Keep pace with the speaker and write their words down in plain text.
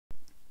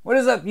What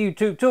is up,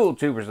 YouTube tool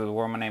tubers of the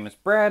world? My name is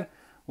Brad.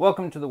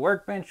 Welcome to the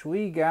workbench.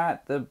 We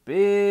got the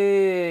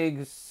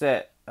big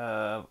set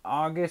of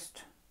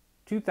August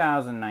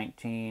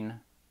 2019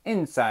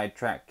 inside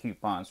track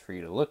coupons for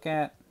you to look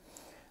at.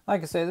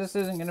 Like I said, this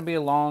isn't going to be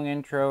a long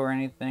intro or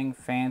anything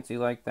fancy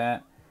like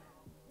that.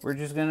 We're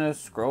just going to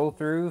scroll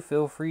through.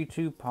 Feel free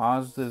to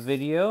pause the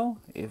video.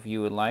 If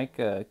you would like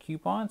a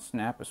coupon,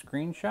 snap a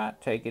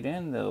screenshot, take it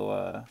in.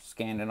 They'll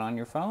scan it on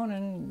your phone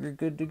and you're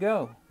good to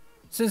go.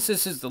 Since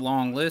this is the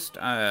long list,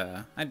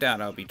 I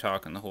doubt I'll be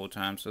talking the whole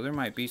time, so there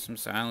might be some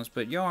silence,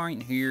 but y'all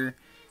aren't here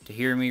to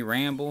hear me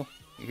ramble.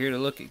 You're here to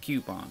look at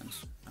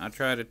coupons. I'll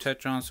try to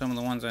touch on some of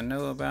the ones I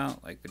know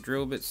about, like the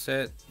drill bit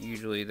set.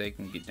 Usually they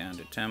can get down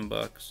to 10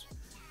 bucks.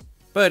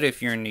 But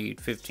if you're in need,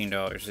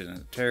 $15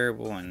 isn't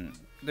terrible, and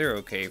they're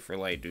okay for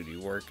light duty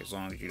work as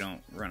long as you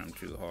don't run them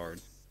too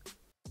hard.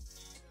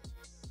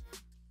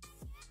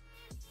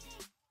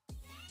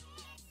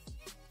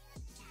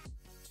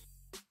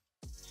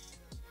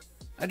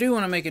 I do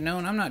want to make it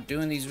known I'm not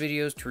doing these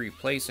videos to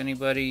replace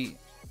anybody.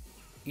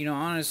 You know,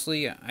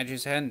 honestly, I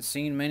just hadn't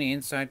seen many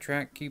inside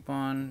track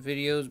coupon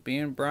videos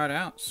being brought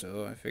out,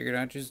 so I figured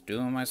I'd just do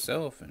them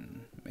myself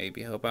and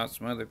maybe help out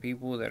some other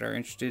people that are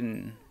interested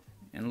in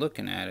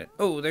looking at it.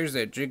 Oh, there's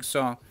that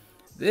jigsaw.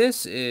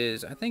 This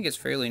is, I think it's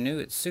fairly new.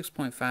 It's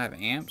 6.5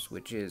 amps,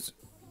 which is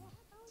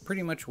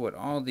pretty much what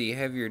all the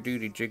heavier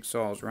duty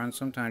jigsaws run.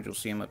 Sometimes you'll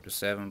see them up to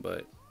 7,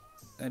 but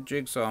that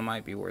jigsaw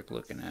might be worth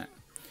looking at.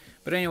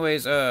 But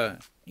anyways,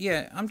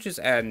 yeah, I'm just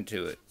adding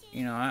to it.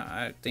 You know,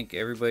 I think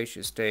everybody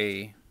should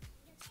stay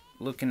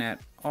looking at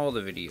all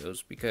the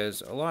videos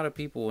because a lot of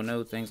people will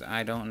know things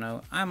I don't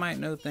know. I might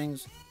know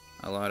things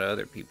a lot of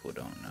other people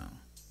don't know.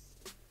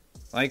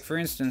 Like, for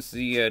instance,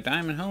 the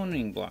diamond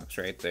honing blocks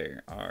right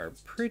there are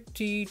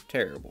pretty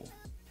terrible.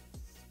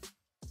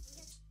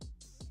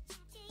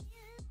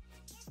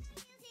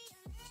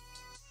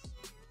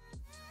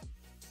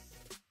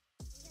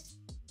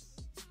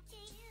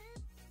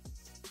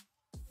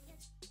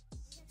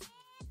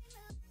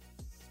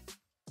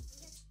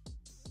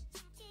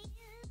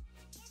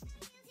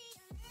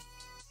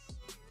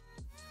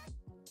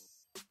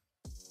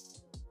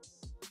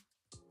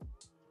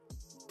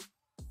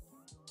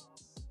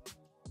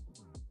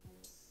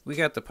 We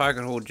got the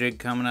pocket hole jig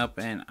coming up,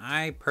 and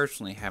I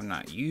personally have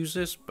not used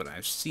this, but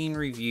I've seen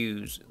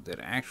reviews that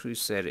actually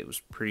said it was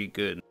pretty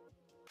good.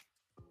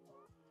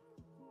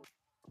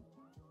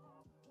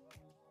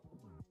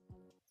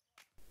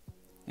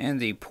 And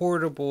the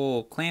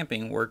portable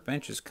clamping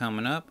workbench is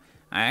coming up.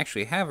 I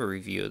actually have a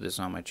review of this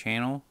on my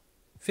channel.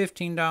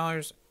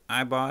 $15,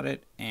 I bought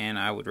it, and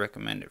I would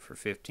recommend it for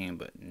 $15,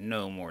 but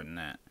no more than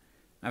that.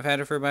 I've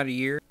had it for about a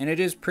year, and it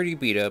is pretty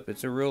beat up.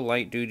 It's a real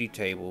light duty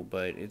table,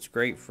 but it's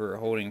great for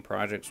holding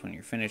projects when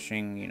you're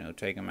finishing, you know,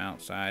 take them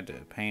outside to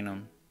paint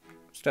them,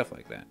 stuff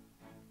like that.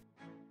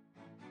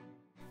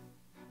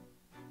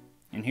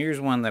 And here's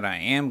one that I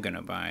am going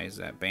to buy, is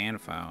that band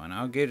file, and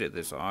I'll get it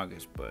this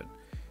August, but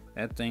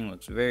that thing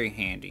looks very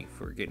handy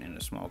for getting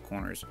into small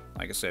corners.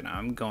 Like I said,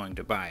 I'm going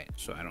to buy it,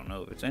 so I don't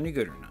know if it's any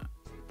good or not.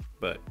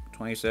 But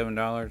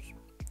 $27,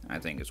 I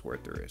think it's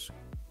worth the risk.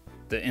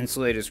 The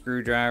insulated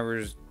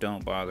screwdrivers,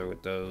 don't bother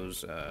with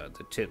those.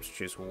 The tips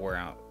just wore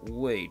out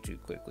way too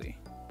quickly,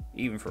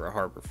 even for a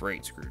Harbor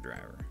Freight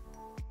screwdriver.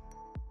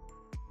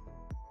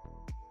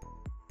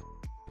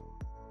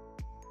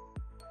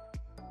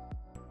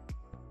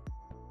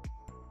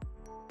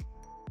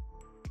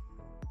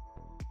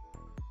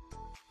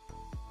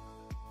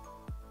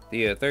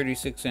 The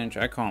 36-inch,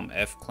 I call them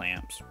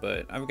F-clamps,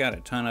 but I've got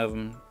a ton of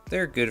them.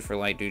 They're good for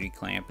light-duty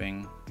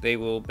clamping. They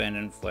will bend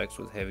and flex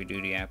with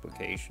heavy-duty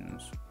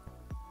applications.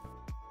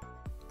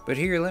 But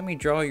here, let me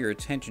draw your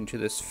attention to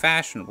this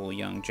fashionable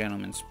young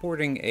gentleman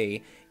sporting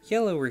a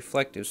yellow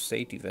reflective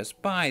safety vest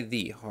by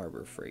the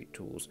Harbor Freight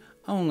Tools.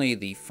 Only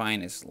the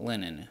finest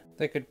linen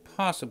that could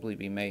possibly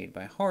be made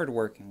by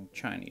hard-working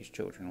Chinese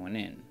children went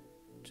in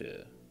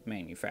to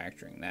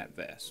manufacturing that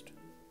vest.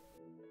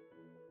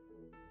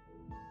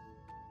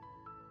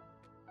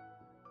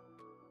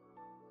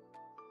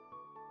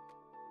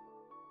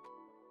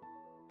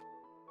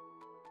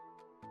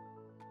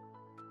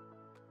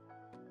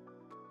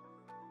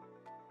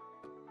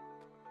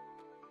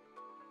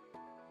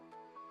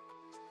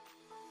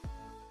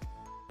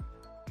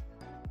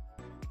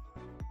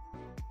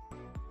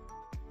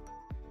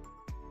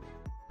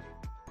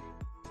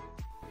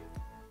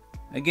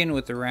 Again,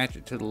 with the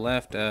ratchet to the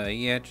left,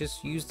 yeah,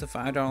 just use the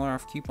 $5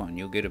 off coupon.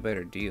 You'll get a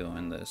better deal.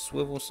 And the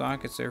swivel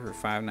sockets there for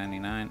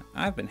 $5.99.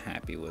 I've been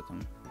happy with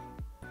them.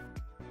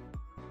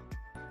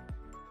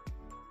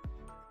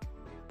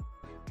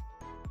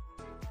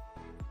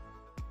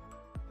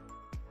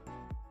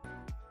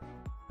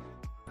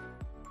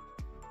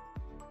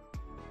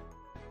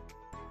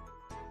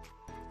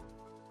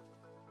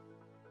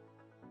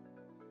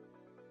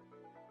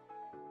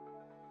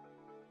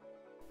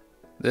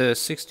 The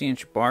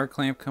 60-inch bar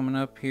clamp coming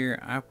up here,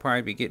 I'll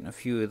probably be getting a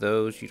few of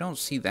those. You don't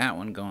see that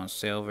one go on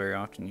sale very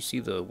often. You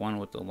see the one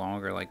with the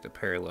longer, like the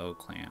parallel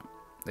clamp.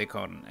 They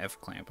call it an F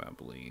clamp, I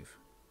believe.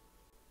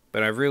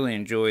 But I've really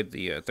enjoyed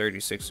the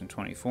 36 and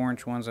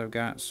 24-inch ones I've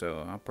got,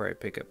 so I'll probably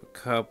pick up a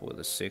couple of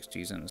the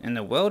 60s. And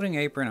the welding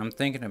apron I'm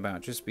thinking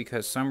about, just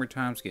because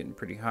summertime's getting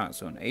pretty hot,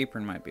 so an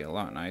apron might be a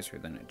lot nicer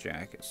than a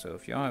jacket. So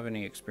if y'all have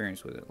any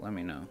experience with it, let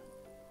me know.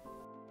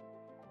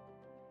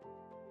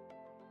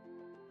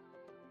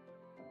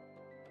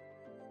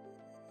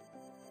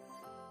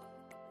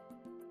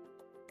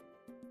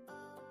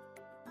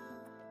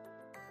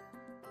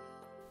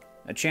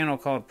 A channel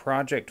called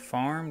Project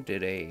Farm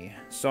did a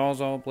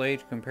Sawzall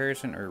blade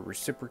comparison, or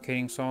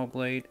reciprocating saw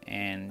blade,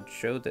 and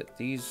showed that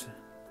these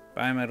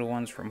bimetal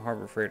ones from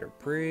Harbor Freight are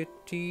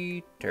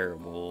pretty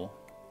terrible.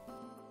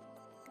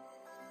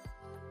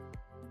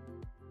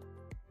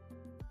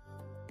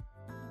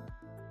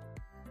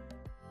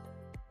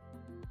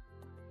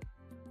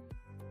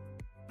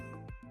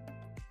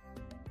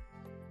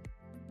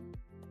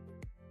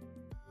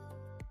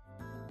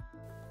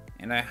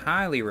 And I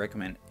highly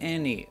recommend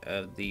any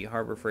of the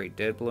Harbor Freight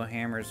dead blow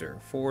hammers. They're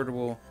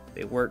affordable,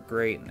 they work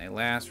great, and they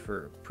last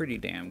for a pretty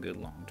damn good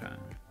long time.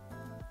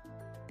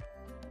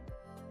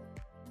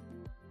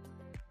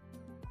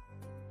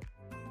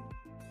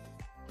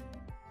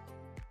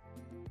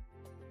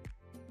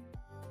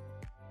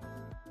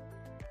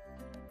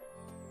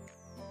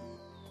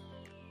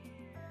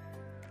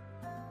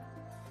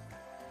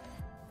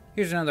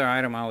 Here's another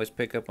item I always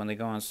pick up when they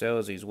go on sale,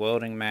 is these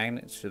welding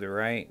magnets to the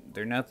right.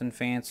 They're nothing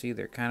fancy,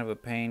 they're kind of a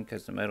pain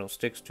because the metal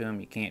sticks to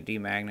them, you can't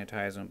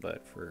demagnetize them,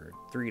 but for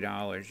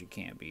 $3 you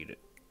can't beat it.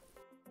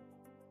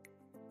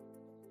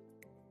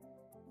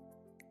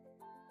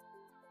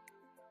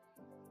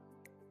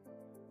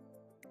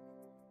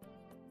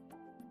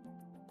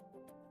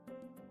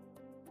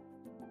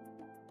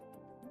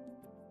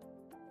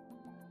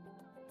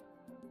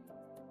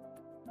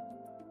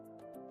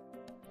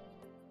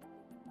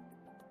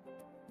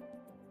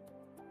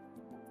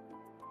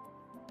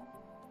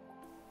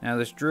 Now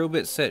this drill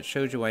bit set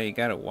shows you why you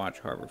gotta watch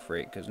Harbor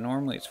Freight, because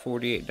normally it's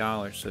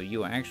 $48, so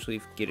you'll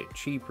actually get it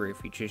cheaper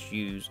if you just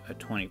use a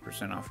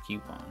 20% off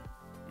coupon.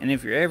 And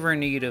if you're ever in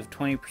need of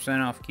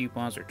 20% off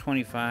coupons or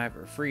 25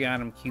 or free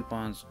item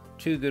coupons,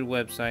 two good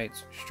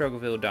websites,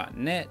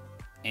 struggleville.net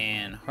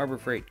and Harbor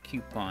Freight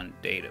Coupon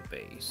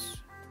Database.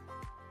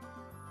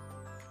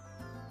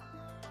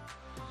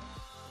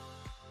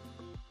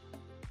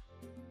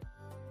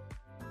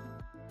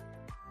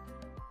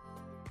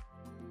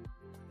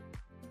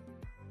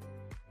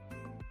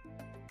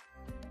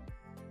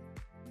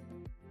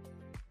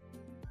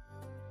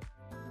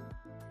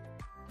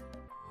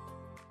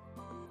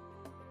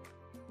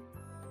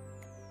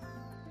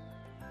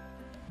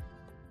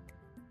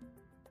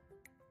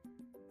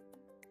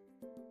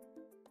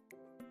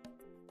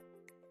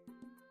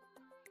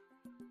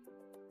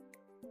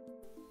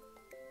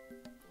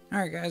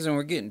 Alright guys, and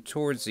we're getting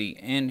towards the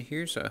end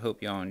here, so I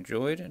hope y'all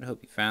enjoyed it. I hope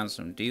you found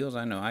some deals.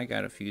 I know I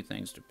got a few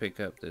things to pick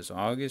up this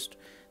August.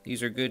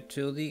 These are good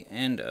till the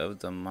end of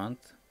the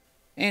month.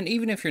 And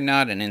even if you're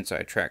not an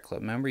Inside Track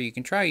Club member, you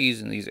can try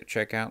using these at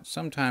checkout.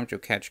 Sometimes you'll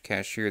catch a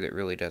cashier that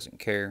really doesn't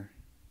care.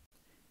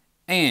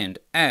 And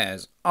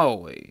as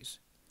always,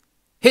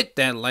 hit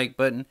that like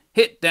button,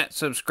 hit that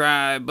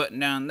subscribe button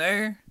down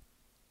there.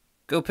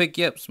 Go pick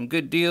you up some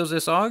good deals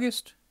this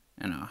August,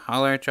 and I'll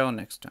holler at y'all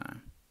next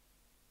time.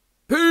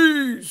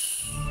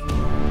 Peace!